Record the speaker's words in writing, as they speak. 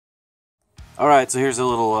Alright, so here's a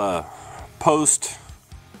little post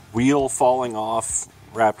wheel falling off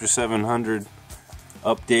Raptor 700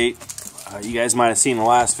 update. You guys might have seen the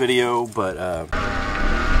last video, but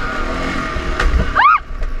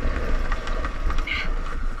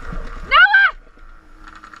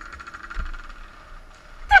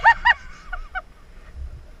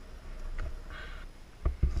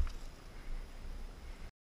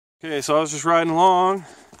okay, so I was just riding along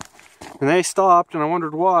and they stopped and I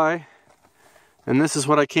wondered why. And this is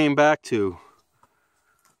what I came back to.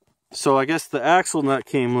 So I guess the axle nut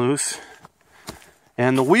came loose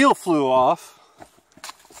and the wheel flew off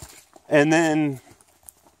and then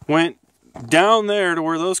went down there to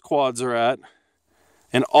where those quads are at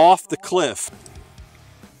and off the cliff.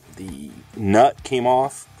 The nut came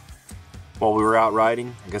off while we were out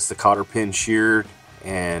riding. I guess the cotter pin sheared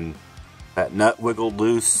and that nut wiggled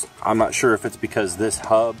loose. I'm not sure if it's because this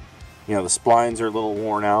hub, you know, the splines are a little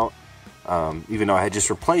worn out. Even though I had just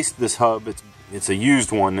replaced this hub, it's a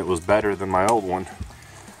used one that was better than my old one.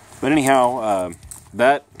 But anyhow,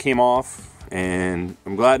 that came off, and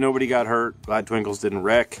I'm glad nobody got hurt. Glad Twinkles didn't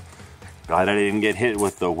wreck. Glad I didn't get hit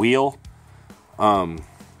with the wheel.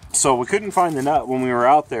 So we couldn't find the nut when we were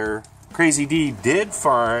out there. Crazy D did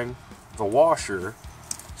find the washer,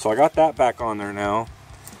 so I got that back on there now.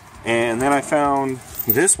 And then I found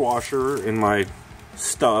this washer in my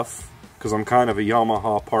stuff, because I'm kind of a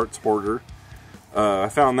Yamaha parts hoarder. I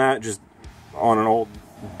found that just on an old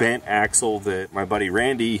bent axle that my buddy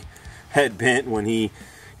Randy had bent when he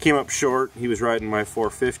came up short. He was riding my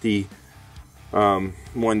 450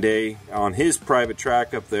 one day on his private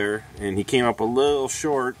track up there, and he came up a little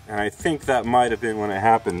short, and I think that might have been when it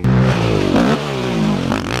happened.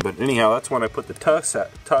 But anyhow, that's when I put the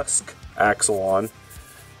tusk axle on.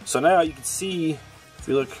 So now you can see, if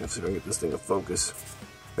you look, let's see if I can get this thing to focus.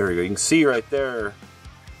 There we go. You can see right there,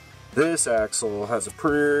 this axle has a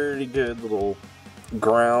pretty good little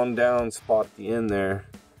ground down spot at the end there.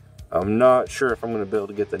 I'm not sure if I'm going to be able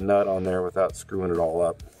to get the nut on there without screwing it all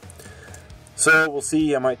up. So we'll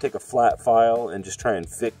see. I might take a flat file and just try and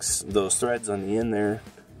fix those threads on the end there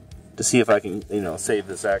to see if I can, you know, save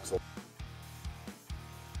this axle.